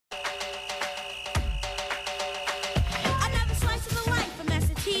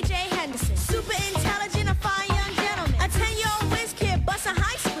super intelligent, a fine young gentleman. A 10-year-old whiz kid busting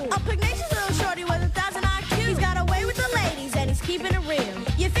high school. A pugnacious little shorty with 1,000 IQ. He's got away with the ladies and he's keeping it real.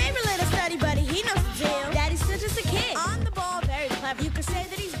 Your favorite little study buddy, he knows the deal. Daddy's still just a kid. On the ball, very clever. You could say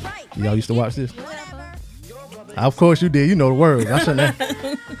that he's bright. Y'all used to watch this? Of course you did. You know the words. I shouldn't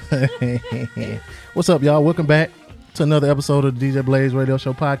have. What's up, y'all? Welcome back to another episode of the DJ Blaze Radio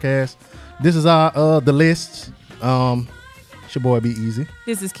Show podcast. This is our The List. It's your boy Be Easy.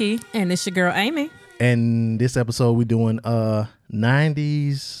 This is Key. And it's your girl Amy. And this episode we're doing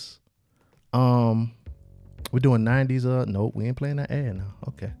 90s. We're doing 90s. Nope, we ain't playing that ad now.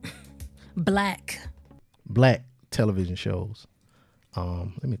 Okay. Black television shows.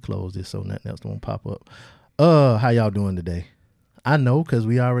 Let me close this so nothing else won't pop up. How y'all doing today? I know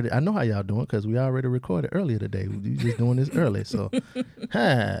how y'all doing because we already recorded earlier today. We just doing this early, so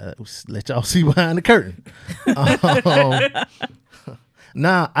let y'all see behind the curtain.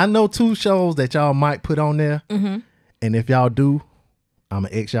 Now I know 2 shows that y'all might put on there, and if y'all do, I'm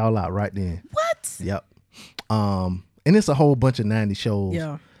gonna X y'all out right then. What? Yep. And it's a whole bunch of 90 shows.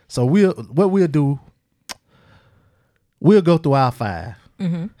 Yeah. So we'll go through our 5.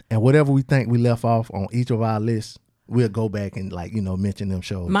 And whatever we think we left off on each of our lists, we'll go back and mention them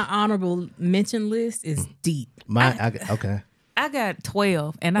shows. My honorable mention list is deep. Okay. I got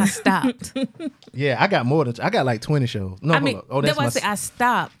 12 and I stopped. Yeah, I got more than I got like 20 shows. No, I mean, hold on. that's why I say I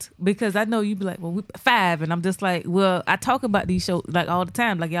stopped because I know you'd be like, well, 5, and I'm just like, well, I talk about these shows like all the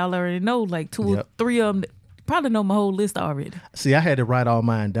time, like y'all already know, like 2 or 3 of them. Probably know my whole list already. See, I had to write all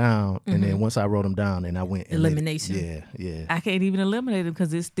mine down, and then once I wrote them down, then I went elimination. Yeah. I can't even eliminate them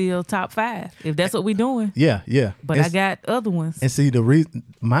because it's still top 5 if that's what we're doing. Yeah. But I got other ones. And see, the reason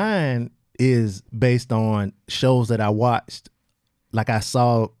mine is based on shows that I watched, like I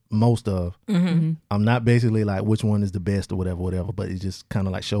saw most of. I'm not basically like which one is the best or whatever, but it's just kind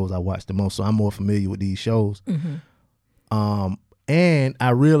of like shows I watched the most, so I'm more familiar with these shows. And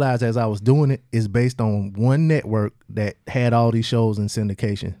I realized as I was doing it, it's based on one network that had all these shows in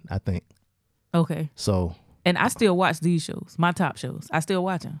syndication, I think. Okay. So. And I still watch these shows, my top shows. I still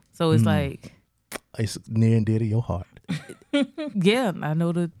watch them. So it's like. It's near and dear to your heart. Yeah, I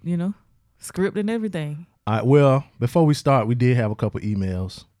know the, script and everything. All right, well, before we start, we did have a couple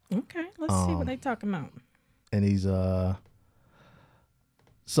emails. Okay, let's see what they talking about. And these,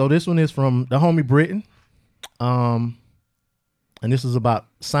 so this one is from the homie Britton. And this is about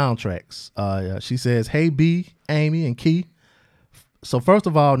soundtracks. She says, "Hey B, Amy, and Key. So first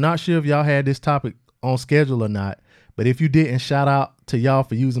of all, not sure if y'all had this topic on schedule or not, but if you didn't, shout out to y'all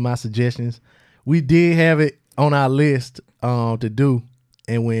for using my suggestions. We did have it on our list to do,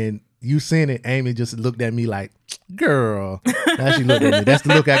 and when you sent it, Amy just looked at me like, girl." Now she looked at me. That's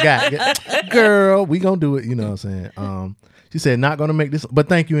the look I got. Girl, we gonna do it. You know what I'm saying? She said, "Not gonna make this, but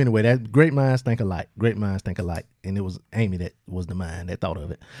thank you anyway. That great minds think alike. Great minds think alike." And it was Amy that was the mind that thought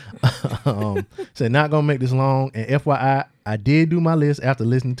of it. Said, "Not gonna make this long. And FYI, I did do my list after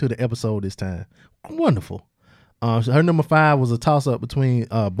listening to the episode this time. Wonderful." So her number 5 was a toss up between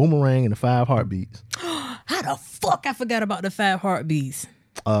Boomerang and the 5 Heartbeats. How the fuck I forgot about the 5 Heartbeats?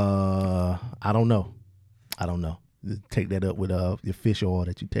 I don't know. Take that up with your fish oil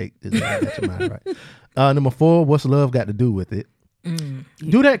that you take. That's your mind, right? Number 4, What's Love Got to Do with It?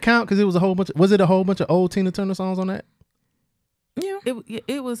 Do that count? Because it was a whole bunch of old Tina Turner songs on that? Yeah,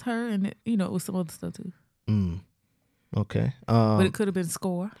 it was her, and it was some other stuff too. Okay. But it could have been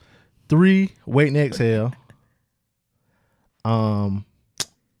Score. 3, Wait and Exhale. Number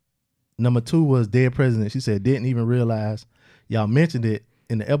 2 was Dead President. She said, "Didn't even realize y'all mentioned it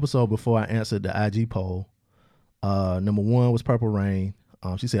in the episode before I answered the IG poll." Number 1 was Purple Rain.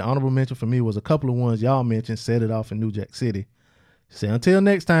 She said, "Honorable mention for me was a couple of ones y'all mentioned, Set It Off in New Jack City." She said, "Until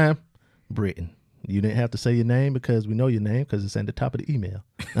next time, Britton. You didn't have to say your name because we know your name because it's at the top of the email."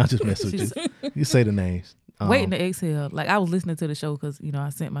 I'll just mess with you. You say the names. Waiting to Exhale. Like I was listening to the show because, I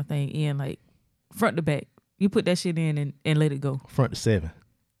sent my thing in like front to back. You put that shit in and let it go. Front to 7.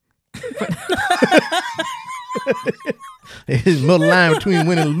 There's a middle line between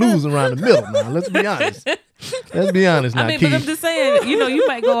winning and losing around the middle now. Let's be honest. Now, I mean, but I'm just saying, you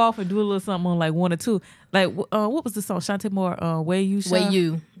might go off and do a little something on like 1 or 2. Like, what was the song? Shantae Moore, Where You Shot?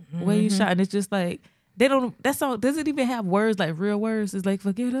 Where You Shot. And it's just like, that song doesn't even have words, like real words. It's like,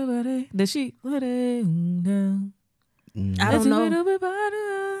 forget about it. I don't know.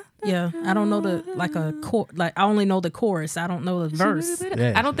 Yeah, I don't know I only know the chorus. I don't know the verse.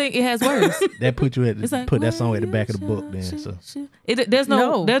 Yeah. I don't think it has words. That put you put that song at the back of the book then. So there's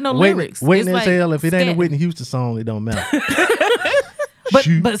no lyrics. Wait and Exhale. If it ain't a Whitney Houston song, it don't matter.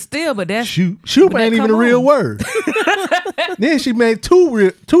 But still, that's shoot ain't even a real word. Then she made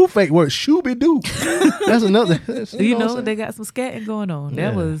two fake words. Shooby-doo. That's another. You know they got some scatting going on.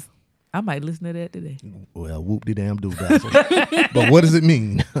 That was. I might listen to that today. Well, whoop-de-damn-do. But what does it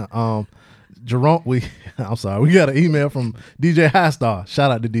mean? Jerome, I'm sorry. We got an email from DJ High Star.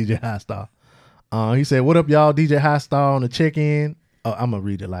 Shout out to DJ High Star. He said, "What up, y'all? DJ High Star on the check-in." I'm gonna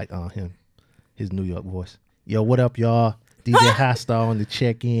read it like him, his New York voice. Yo, what up, y'all? DJ High Star on the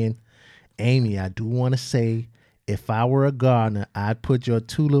check-in. Amy, I do want to say, if I were a gardener, I'd put your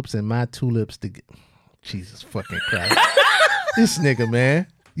tulips and my tulips together. Jesus fucking Christ! This nigga, man.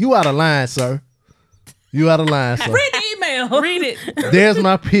 You out of line, sir. You out of line, sir. Read the email. Read it. There's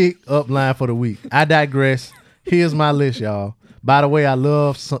my pick up line for the week. I digress. Here's my list, y'all. By the way, I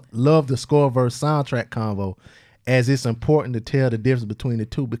love the Scoreverse soundtrack convo, as it's important to tell the difference between the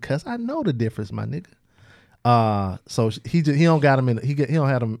two because I know the difference, my nigga. So he don't got him in. He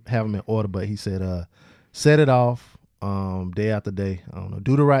don't have him in order, but he said, set it off, day after day. I don't know.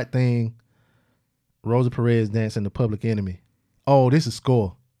 Do the right thing. Rosa Perez dancing the Public Enemy. Oh, this is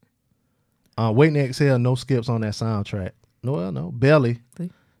Score. Waiting to Exhale, no skips on that soundtrack. No.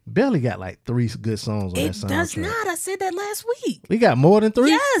 Belly got like 3 good songs on that soundtrack. It does not. I said that last week. We got more than 3?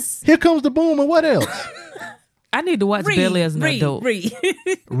 Yes. Here Comes the Boom and what else? I need to watch Belly as an adult.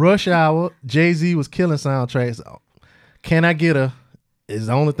 Rush Hour, Jay-Z was killing soundtracks. Can I Get Her is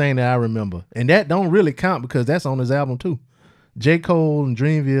the only thing that I remember. And that don't really count because that's on his album too. J. Cole and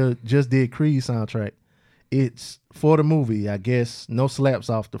Dreamville just did Creed soundtrack. It's for the movie, I guess. No slaps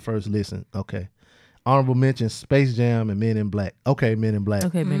off the first listen. Okay. Honorable mention, Space Jam and Men in Black. Okay, Men in Black.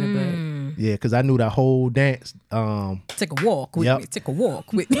 Okay, Men in Black. Yeah, because I knew that whole dance. Take a walk with me. Take a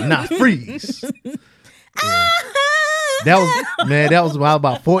walk with me. Not freeze. Yeah. That was when I was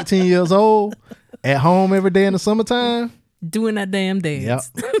about 14 years old, at home every day in the summertime. Doing that damn dance.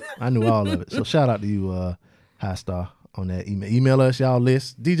 Yep. I knew all of it. So shout out to you, High Star, on that email. Email us y'all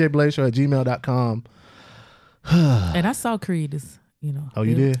list, djblazeshow@gmail.com. And I saw Creed Oh,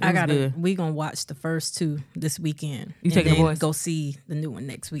 you did? We gonna watch the first 2 this weekend. You taking the boys? Go see the new one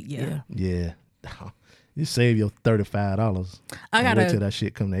next week. Yeah. You save your $35. I gotta wait till that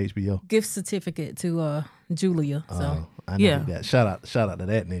shit come to HBO. Gift certificate to Julia. So I know you got. Shout out to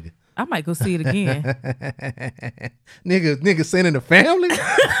that nigga. I might go see it again. nigga sending the family?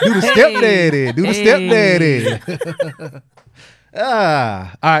 Do the stepdaddy. Do the stepdaddy.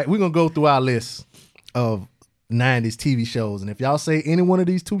 All right, we're gonna go through our list of 90s TV shows, and if y'all say any one of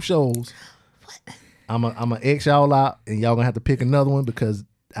these 2 shows, I'm gonna X y'all out, and y'all gonna have to pick another one because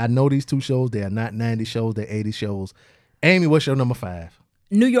I know these 2 shows. They are not 90s shows. They're 80s shows. Amy, what's your number 5?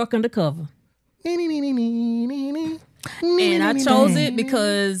 New York Undercover. And I chose it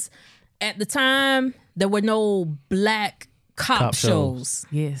because at the time there were no black cop shows.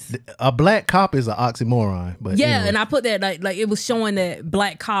 Yes. A black cop is an oxymoron, but and I put that like it was showing that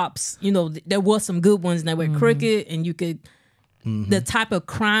black cops, there was some good ones that were crooked, and you could the type of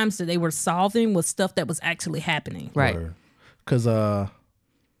crimes that they were solving was stuff that was actually happening. Right. Because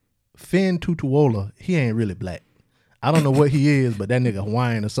Finn Tutuola, he ain't really black. I don't know what he is, but that nigga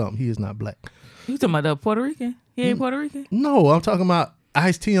Hawaiian or something. He is not black. You talking about the Puerto Rican? He ain't Puerto Rican? No, I'm talking about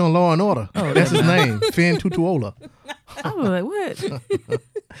Ice-T on Law and Order. Oh, that's his name, Finn Tutuola. I was like, what?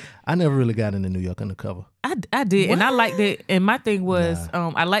 I never really got into New York Undercover. I did, what? And I liked it. And my thing was,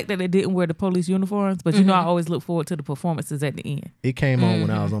 I liked that they didn't wear the police uniforms, but I always look forward to the performances at the end. It came on when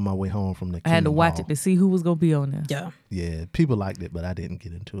I was on my way home from the I had to watch it to see who was going to be on there. Yeah, people liked it, but I didn't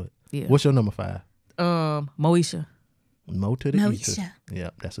get into it. Yeah. What's your number 5? Moesha. Mo to the Eater.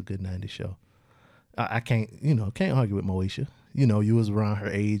 Yep, that's a good 90s show. I can't argue with Moesha. You was around her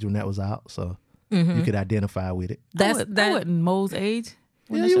age when that was out, so you could identify with it. That wasn't Mo's age.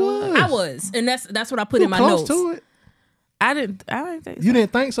 Yeah, you was. I was, and that's what I put in my notes. Close to it. I didn't think so. You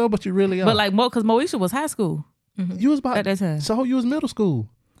didn't think so, but you really are. But like because Moesha was high school. You was about at that time. So you was middle school.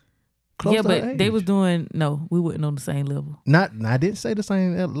 Close but they was doing we wasn't on the same level. I didn't say the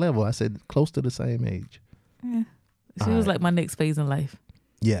same level. I said close to the same age. Yeah. She was like my next phase in life.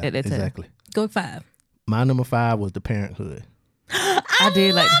 Yeah, at that time. Exactly. Go 5. My number 5 was The Parenthood. I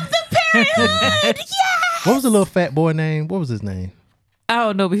did like The Parenthood. Yes. What was the little fat boy name? What was his name? I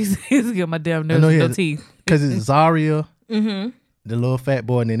don't know, but he's getting my damn nerves with no teeth. Because it's Zaria, the little fat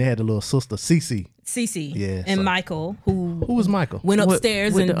boy, and then they had the little sister, Cece. Yeah. And Michael, who was Michael? Went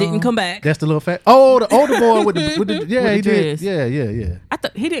upstairs and didn't come back. That's the little fat. Oh, the older boy with the yeah, he did. Yeah. I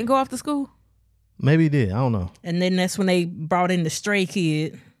thought he didn't go off to school. Maybe he did. I don't know. And then that's when they brought in the stray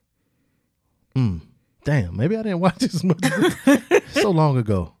kid. Damn, maybe I didn't watch this much. So long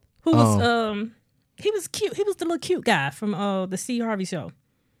ago. Who was He was cute. He was the little cute guy from the Steve Harvey show.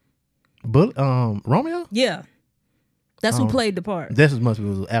 But Romeo? Yeah. That's who played the part. This must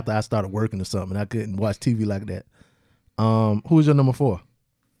be after I started working or something. I couldn't watch TV like that. Who was your number 4?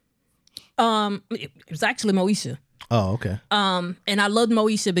 It was actually Moesha. Oh, okay. And I loved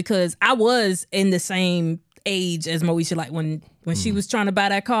Moesha because I was in the same age as Moesha. Like when she was trying to buy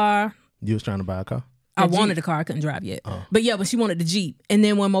that car. You was trying to buy a car? I wanted a car. I couldn't drive yet. But yeah, when she wanted the Jeep. And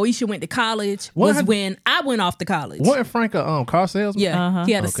then when Moesha went to college when I went off to college. Wasn't Frank a car salesman? Yeah.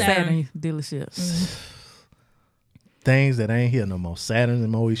 He had a Saturn dealership. Things that ain't here no more. Saturn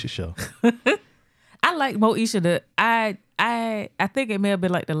and Moesha show. I like Moesha. I think it may have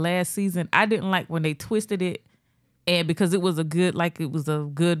been like the last season. I didn't like when they twisted it, and because it was a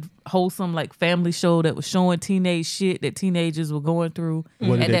good wholesome like family show that was showing teenage shit that teenagers were going through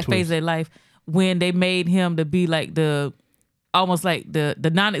at that phase of their life. When they made him to be like almost like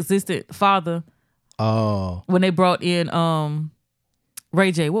the non-existent father. Oh. When they brought in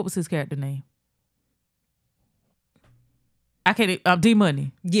Ray J, what was his character name? I can't.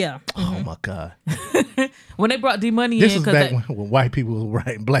 D-Money. Yeah. Oh my God. When they brought D-Money this in, is back when white people were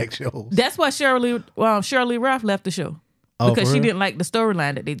writing black shows. That's why Shirley Ralph left the show because she didn't like the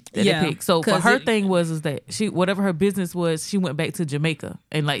storyline that they picked. So for her thing was that she whatever her business was, she went back to Jamaica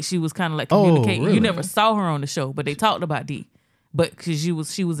and like she was kind of like communicating. Really? You never saw her on the show, but they talked about D, but because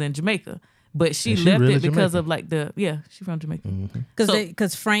she was in Jamaica. But she left really it because Jamaican? of like she's from Jamaica.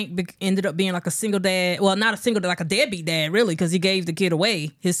 Because Frank ended up being like a single dad. Well, not a single dad, like a deadbeat dad, really, because he gave the kid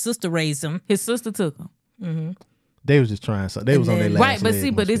away. His sister raised him. His sister took him. Mm-hmm. They was just trying something. They was on their last right, but leg, see,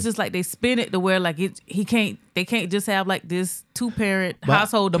 but it's just like they spin it to where like they can't just have like this 2-parent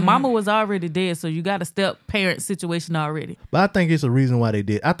household. The mama was already dead, so you got a step parent situation already. But I think it's a reason why they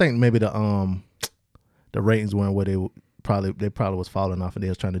did. I think maybe the ratings weren't where they probably was falling off, and they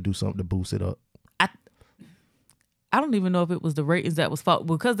was trying to do something to boost it up. I don't even know if it was the ratings that was fault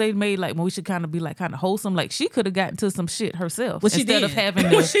because they made like Moesha kind of be like kind of wholesome. Like she could have gotten to some shit herself instead of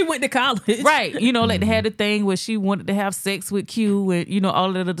having when she went to college. Right. You know, like they had the thing where she wanted to have sex with Q and, you know,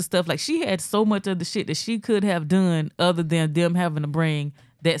 all that other stuff. Like she had so much of the shit that she could have done other than them having to bring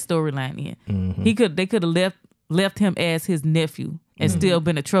that storyline in. They could have left him as his nephew and still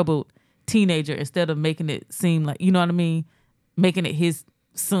been a troubled teenager instead of making it seem like, you know what I mean? Making it his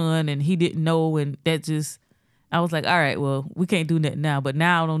son and he didn't know, and that just I was like, all right, well, we can't do that now. But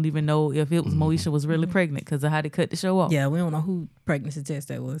now I don't even know if it was Moesha was really pregnant because of how they cut the show off. Yeah, we don't know who pregnancy test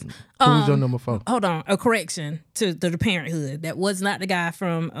that was. Who was your number 4? Hold on, a correction to the Parenthood. That was not the guy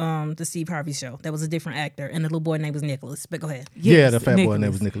from the Steve Harvey show. That was a different actor, and the little boy name was Nicholas. But go ahead. Yeah, the fat boy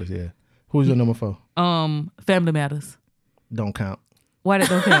name was Nicholas. Yeah. Who was your number 4? Family Matters. Don't count. Why that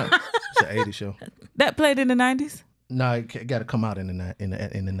don't count? It's an 80s show. That played in the 90s? No, it got to come out in the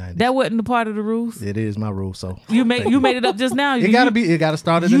 90s. That wasn't a part of the rules. It is my rule. So you made it up just now. It got to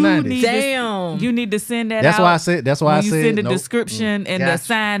start in the 90s. Damn. You need to send that. That's out why I said. That's why I said. You send the description and the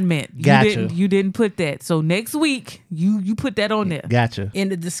assignment. You didn't put that. So next week you put that on there. Gotcha. In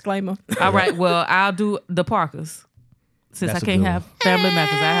the disclaimer. All right. Well, I'll do the Parkers. Since That's I can't have Family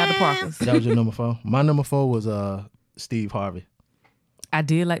Matters, I have the Parkers. That was your number 4. My number 4 was Steve Harvey. I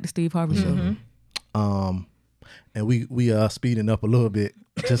did like the Steve Harvey show. And we speeding up a little bit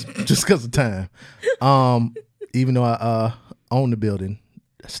just because of time. Even though I own the building,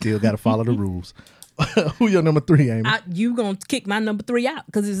 I still got to follow the rules. Who your number 3, Amy? You gonna kick my number 3 out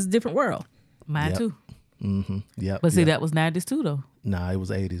because it's a different world. Mine too. Yeah. But see, that was 90s too, though. Nah, it was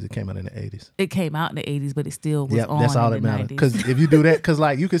 80s. It came out in the 80s. It came out in the 80s, but it still was on. That's all in that the matters. 90s. Because if you do that, because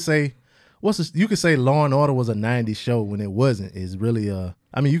like you could say, you could say Law and Order was a 90s show when it wasn't. It's really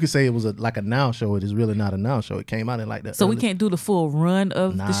you could say it was like a now show. It is really not a now show. It came out in like that. So we can't do the full run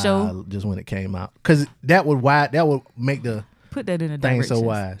of the show? Just when it came out. Because that would make the put that in the thing directions. so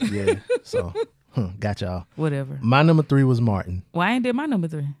wide. Yeah. So got y'all. Whatever. My number 3 was Martin. Well, I ain't did my number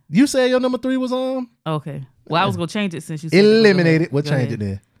 3. You said your number 3 was Okay. Well, I was gonna change it since you said eliminate it. What changed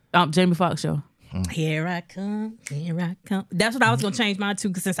it then? Jamie Foxx show. Here I come. That's what I was gonna change mine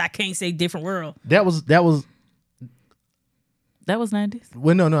to, since I can't say different world. That was That was 90s.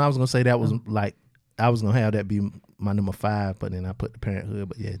 well, no. I was gonna say that was like I was gonna have that be my number 5, but then I put the Parenthood.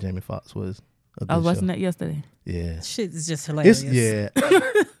 But yeah, Jamie Foxx was a good I was watching show. that yesterday. Yeah, Shit is just hilarious.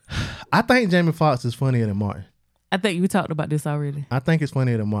 I think Jamie Foxx is funnier than Martin. I think you talked about this already. I think it's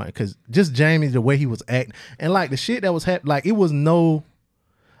funnier than Martin because just Jamie, the way he was acting and like the shit that was happening, like it was no.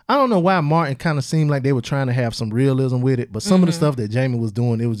 I don't know why Martin kind of seemed like they were trying to have some realism with it, but some of the stuff that Jamie was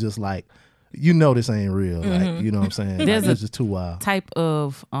doing, it was just like, this ain't real. Like, you know what I'm saying? There's it's just too wild. Type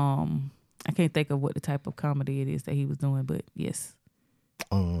of I can't think of what the type of comedy it is that he was doing, but yes.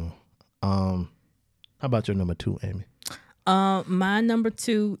 How about your number 2, Amy? My number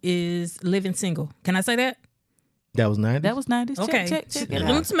 2 is Living Single. Can I say that? That was 90s? That was 90s. Okay. Check it out.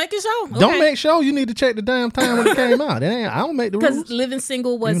 Let's make it show. Okay. Don't make sure. You need to check the damn time when it came out. I don't make the rules. Because Living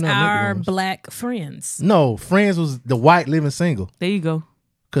Single was Even though I make the our rules. black friends. No, Friends was the white Living Single. There you go.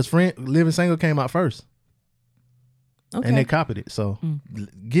 Because Living Single came out first. Okay. And they copied it. So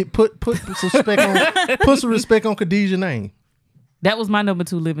put some respect on Khadijah's name. That was my number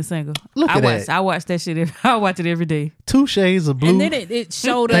 2, Living Single. Look at that. I watched that shit. I watch it every day. 2 Shades of Blue. And then it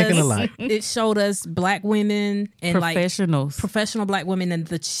showed Thinking us alike. it showed us black women and Professionals. like professional black women and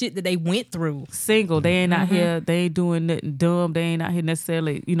the shit that they went through. Single. They ain't out here. They ain't doing nothing dumb. They ain't out here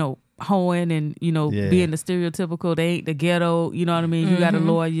necessarily, hoeing and, being the stereotypical. They ain't the ghetto. You know what I mean? You got a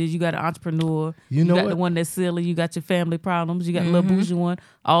lawyer. You got an entrepreneur. You know got what? the one that's silly. You got your family problems. You got the little bougie one.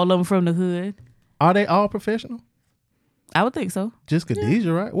 All of them from the hood. Are they all professional? I would think so. Just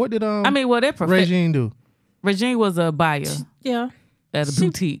Khadijah, right? What did They're professional. Regine do? Regine was a buyer Yeah. at a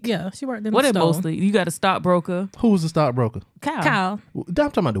boutique. Yeah, she worked in What the it store. mostly? You got a stockbroker. Who was the stockbroker? Kyle. I'm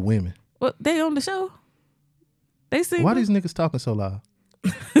talking about the women. Well, they on the show. They single. Why these niggas talking so loud?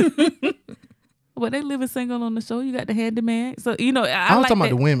 Well, they living single on the show. You got the handyman. So, I'm like talking about that.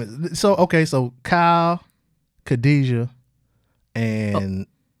 the women. So Kyle, Khadijah, and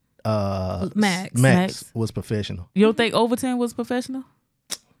Max was professional. You don't think Overton was professional?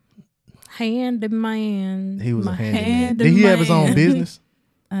 Handyman. He was a handyman. handyman. Did he have his own business?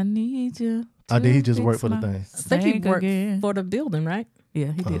 I need you. Or did he just to work fix for the my thing? I think he sink worked again. for the building, right? Yeah,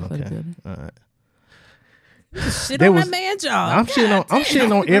 he did for the Okay. building. All right. Shit There on was- that man job. I'm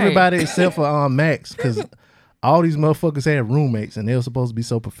shitting on everybody except for Max because all these motherfuckers had roommates and they were supposed to be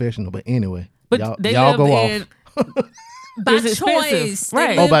so professional. But anyway, But y'all they go lived off. by It's expensive. choice.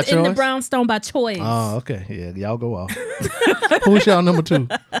 Right. They Oh, by lived in the choice? brownstone by choice. Oh, okay. Yeah, y'all go off. Who's y'all number 2?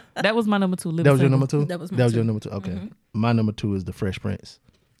 That was my number 2. That was your number 2? That was my your two. number 2. Okay. My number 2 is The Fresh Prince.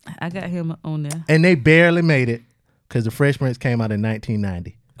 I got him on there. And they barely made it because The Fresh Prince came out in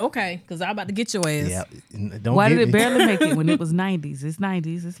 1990. Okay, because I'm about to get your ass. Yeah. Don't Why get did it me. barely make it when it was 90s? It's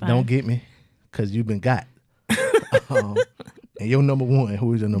 90s. It's fine. Don't get me because you've been got. And your number 1,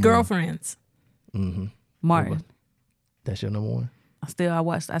 who is your number 1? Girlfriends. Martin. That's your number 1?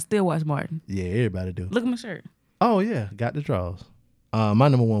 I still watch Martin. Yeah, everybody do. Look at my shirt. Oh yeah, got the draws. My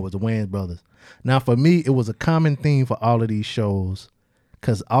number 1 was the Wayans Brothers. Now for me, it was a common theme for all of these shows,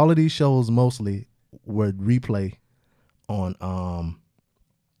 because all of these shows mostly were replay on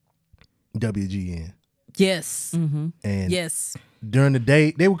WGN. Yes. And Yes. during the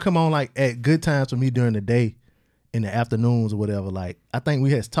day, they would come on like at good times for me during the day, in the afternoons or whatever. Like I think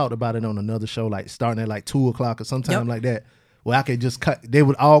we had talked about it on another show, like starting at like 2:00 or sometime like that, where I could just cut. They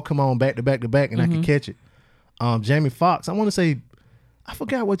would all come on back to back to back, and I could catch it. Jamie Foxx, I want to say, I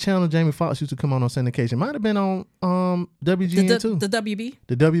forgot what channel Jamie Foxx used to come on syndication. Might have been on WGN too. The WB.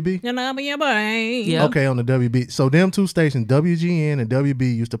 The WB. You know, your boy. Yeah. Okay, on the WB. So them 2 stations, WGN and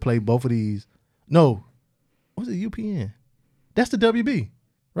WB, used to play both of these. No, was it UPN? That's the WB,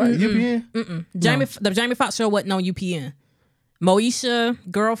 right? UPN. The Jamie Foxx show wasn't on UPN. Moesha,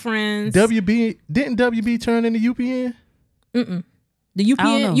 Girlfriends. WB didn't WB turn into UPN, The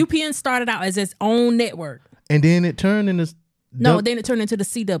I don't know. UPN started out as its own network. and then it turned into Then it turned into the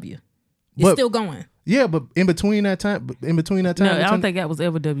CW. It's But- still going. yeah, but in between that time, No, it I don't turned- think that was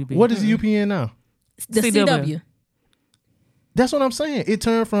ever WB. What is UPN now? The CW. CW. That's what I'm saying. It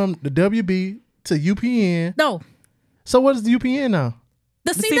turned from the WB to UPN. No, So what is the UPN now?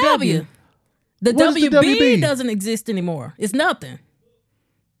 the The CW. CW. The What is the WB WB? doesn't exist anymore. It's nothing.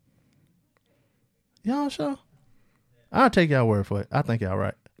 Y'all sure? I'll take y'all word for it. I think y'all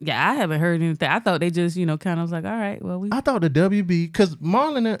right. Yeah, I haven't heard anything. I thought they just, kind of was like, all right, well, I thought the WB, because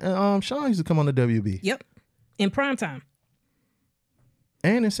Marlon and Sean used to come on the WB Yep. In prime time.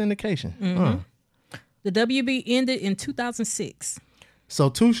 and in syndication. The WB ended in 2006. So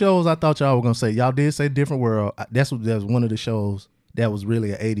 2 shows I thought y'all were gonna say. Y'all did say Different World. That was one of the shows that was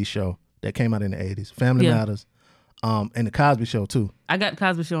really an 80s show that came out in the 80s. Family Yeah. Matters, and the Cosby Show too. I got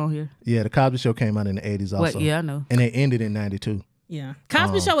Cosby Show on here. Yeah, the Cosby Show came out in the 80s also. Yeah, I know. And they ended in 92. Yeah.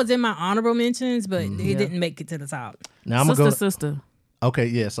 Cosby Show was in my honorable mentions, but it didn't make it to the top. Now I'm gonna go. Sister. Okay,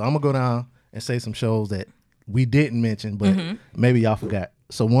 yeah. So I'm gonna go down and say some shows that we didn't mention, but maybe y'all forgot.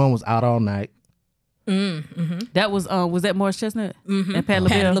 So one was Out All Night. That was that Morris Chestnut and Pat Patti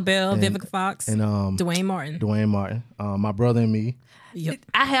LaBelle? LaBelle, Vivica Fox, And Dwayne Martin. Dwayne Martin, My Brother and Me. Yep.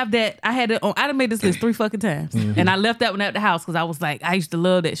 I have that. I had it on. I done made this list 3 fucking times, and I left that one at the house because I was like, I used to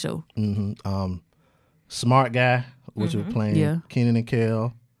love that show. Smart Guy, which was playing Yeah. Kenan and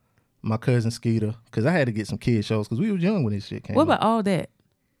Kel. My Cousin Skeeter, because I had to get some kid shows because we was young when this shit came What out. about all that?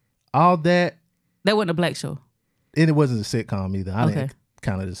 All That That wasn't a black show. And it wasn't a sitcom either. I didn't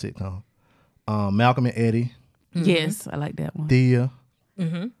count it as a sitcom. Malcolm and Eddie. Mm-hmm. Yes, I like that one. Thea.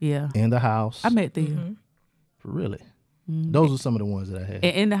 Mm-hmm. Yeah. In the House. I met Thea. Mm-hmm. Really? Mm-hmm. Those are some of the ones that I had.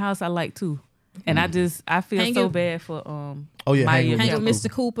 And In the House I like too. And I feel so bad for Hang with Mr.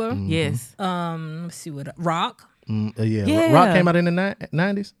 Cooper. Mm-hmm. Yes. Let's see what Rock. Yeah. Rock came out in the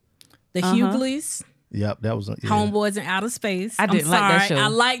 90s. The Hughleys. Yep, that was Homeboys in Outer Space. I didn't like that show. I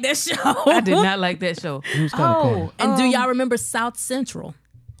like that show. I did not like that show. It was kind of corny. And do y'all remember South Central?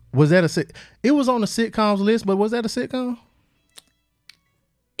 Was that it was on the sitcoms list, but was that a sitcom?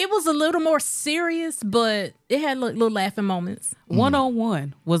 It was a little more serious, but it had little laughing moments.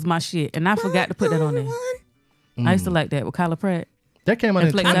 101 was my shit, and I forgot to put that on there. I used to like that with Kyla Pratt. That came out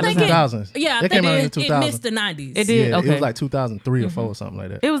in the 2000s. Yeah, that came out in the 2000s. It missed the 90s. It did. Yeah, okay. It was like 2003 or 4 or something like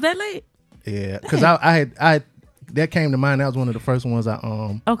that. It was that late. Yeah, because I had that came to mind. That was one of the first ones I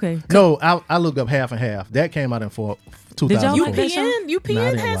Okay. No, I looked up Half and Half. That came out in 2004. Did y'all like that show?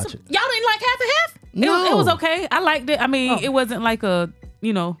 UPN had some. Y'all didn't like Half and Half? No, it was okay. I liked it. I mean, it wasn't like a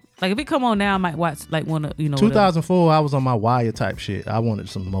like if it come on now, I might watch like one of 2004. Whatever. I was on my Wire type shit. I wanted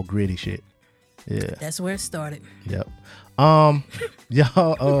some more gritty shit. Yeah, that's where it started. Yep.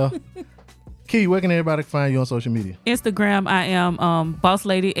 Y'all. Key, where can everybody find you on social media? Instagram, I am Boss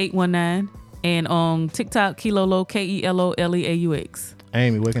Lady 819, and on TikTok, Kilolo KELOLEAUX.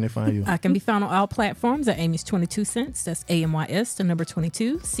 Amy, where can they find you? I can be found on all platforms at Amy's 22 Cents. That's AMYS, the number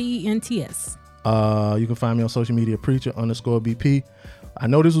 22 CENTS. You can find me on social media, Preacher_BP. I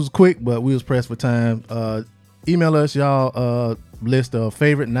know this was quick, but we was pressed for time. Email us y'all list of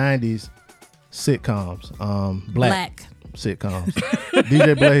favorite 90s sitcoms. Black sitcoms.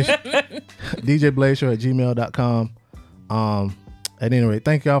 DJ Blaze Show at gmail.com. At any rate,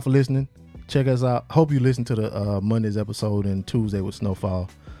 thank y'all for listening. Check us out. Hope you listen to the Monday's episode and Tuesday with Snowfall.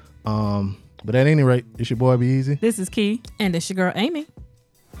 But at any rate, it's your boy Be Easy. This is Key. And it's your girl Amy.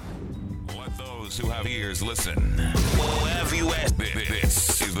 Let those who have ears listen. Well, have you asked?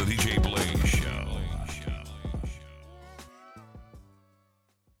 This is the